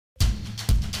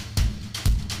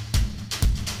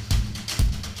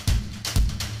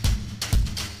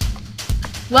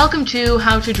Welcome to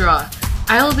How to Draw.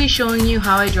 I will be showing you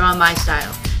how I draw my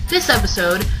style. This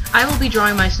episode, I will be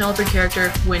drawing my snow leopard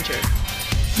character, Winter.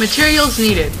 Materials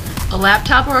needed: a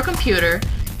laptop or a computer,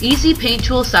 easy paint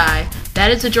tool Sai,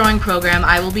 that is the drawing program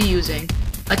I will be using,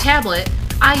 a tablet,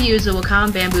 I use a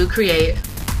Wacom Bamboo Create,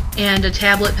 and a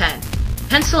tablet pen.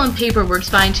 Pencil and paper works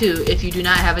fine too if you do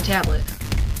not have a tablet.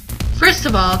 First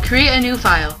of all, create a new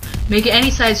file. Make it any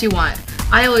size you want.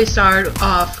 I always start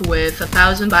off with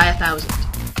 1000 by 1000.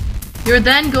 You're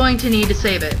then going to need to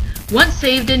save it. Once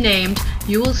saved and named,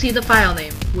 you will see the file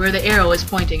name, where the arrow is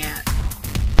pointing at.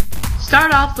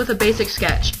 Start off with a basic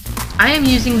sketch. I am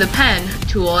using the pen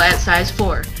tool at size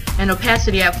 4 and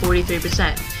opacity at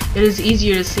 43%. It is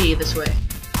easier to see this way.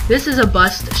 This is a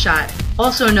bust shot,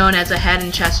 also known as a head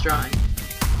and chest drawing.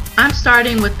 I'm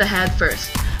starting with the head first.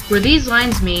 Where these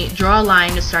lines meet, draw a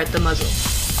line to start the muzzle.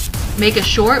 Make a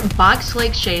short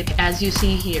box-like shape as you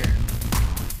see here.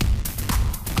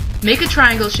 Make a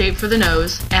triangle shape for the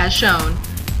nose, as shown.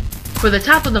 For the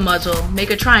top of the muzzle, make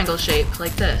a triangle shape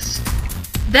like this.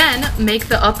 Then, make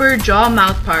the upper jaw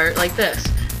mouth part like this.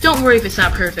 Don't worry if it's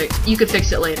not perfect, you could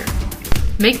fix it later.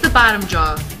 Make the bottom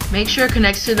jaw, make sure it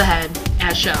connects to the head,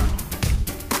 as shown.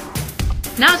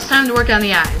 Now it's time to work on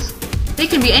the eyes. They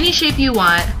can be any shape you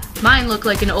want. Mine look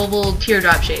like an oval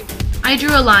teardrop shape. I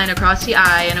drew a line across the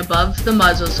eye and above the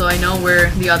muzzle so I know where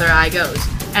the other eye goes,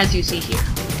 as you see here.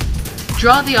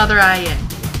 Draw the other eye in.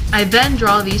 I then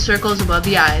draw these circles above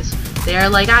the eyes. They are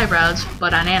like eyebrows,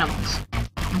 but on animals.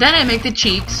 Then I make the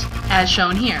cheeks, as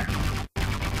shown here.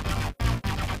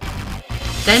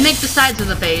 Then make the sides of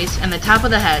the face and the top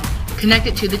of the head, connect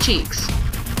it to the cheeks.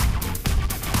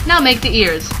 Now make the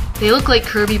ears. They look like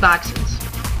curvy boxes.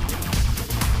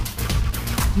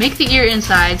 Make the ear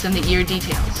insides and the ear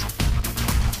details.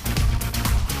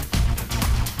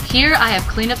 Here I have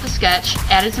cleaned up the sketch,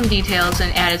 added some details,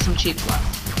 and added some cheek fluff.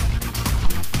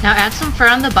 Now add some fur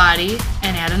on the body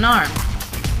and add an arm.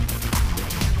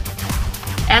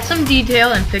 Add some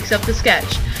detail and fix up the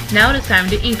sketch. Now it is time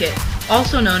to ink it,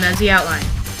 also known as the outline.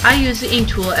 I use the ink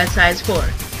tool at size 4.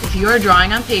 If you are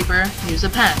drawing on paper, use a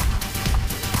pen.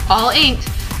 All inked,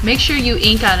 make sure you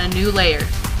ink on a new layer.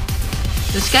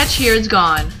 The sketch here is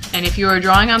gone, and if you are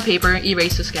drawing on paper,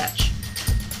 erase the sketch.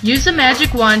 Use the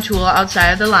magic wand tool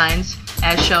outside of the lines,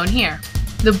 as shown here.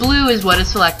 The blue is what is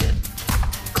selected.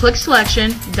 Click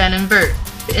selection, then invert.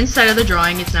 The inside of the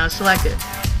drawing is now selected.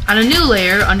 On a new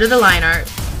layer, under the line art,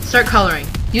 start coloring.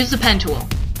 Use the pen tool.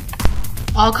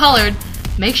 All colored,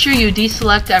 make sure you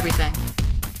deselect everything.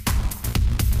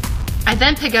 I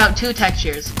then pick out 2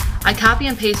 textures. I copy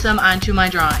and paste them onto my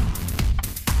drawing.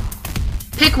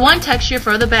 Pick one texture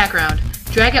for the background,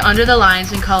 drag it under the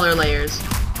lines and color layers.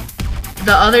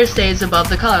 The other stays above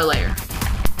the color layer.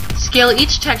 Scale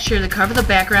each texture to cover the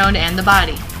background and the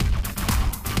body.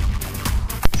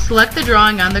 Select the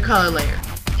drawing on the color layer.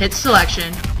 Hit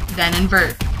selection, then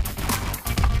invert.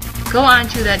 Go on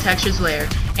to that textures layer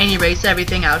and erase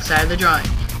everything outside of the drawing.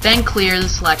 Then clear the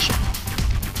selection.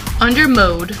 Under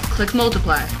Mode, click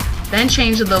Multiply. Then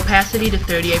change the opacity to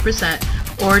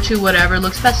 38% or to whatever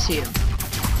looks best to you.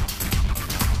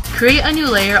 Create a new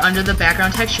layer under the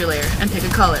background texture layer and pick a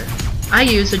color. I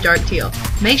use a dark teal.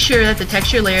 Make sure that the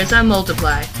texture layer is on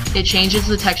Multiply. It changes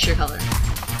the texture color.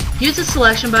 Use the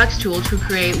selection box tool to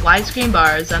create widescreen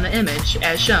bars on the image,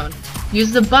 as shown.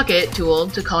 Use the bucket tool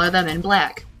to color them in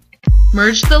black.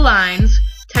 Merge the lines,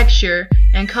 texture,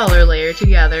 and color layer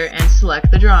together and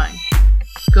select the drawing.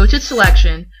 Go to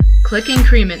Selection, click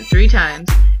Increment 3 times.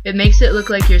 It makes it look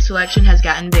like your selection has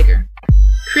gotten bigger.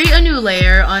 Create a new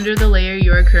layer under the layer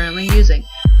you are currently using.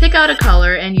 Pick out a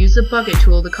color and use the bucket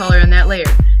tool to color in that layer.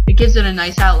 It gives it a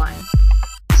nice outline.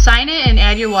 Sign it and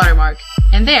add your watermark.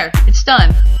 And there, it's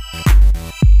done.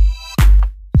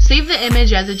 Save the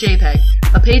image as a JPEG.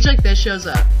 A page like this shows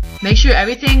up. Make sure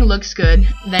everything looks good,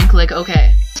 then click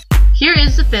OK. Here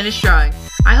is the finished drawing.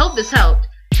 I hope this helped.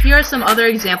 Here are some other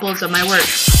examples of my work.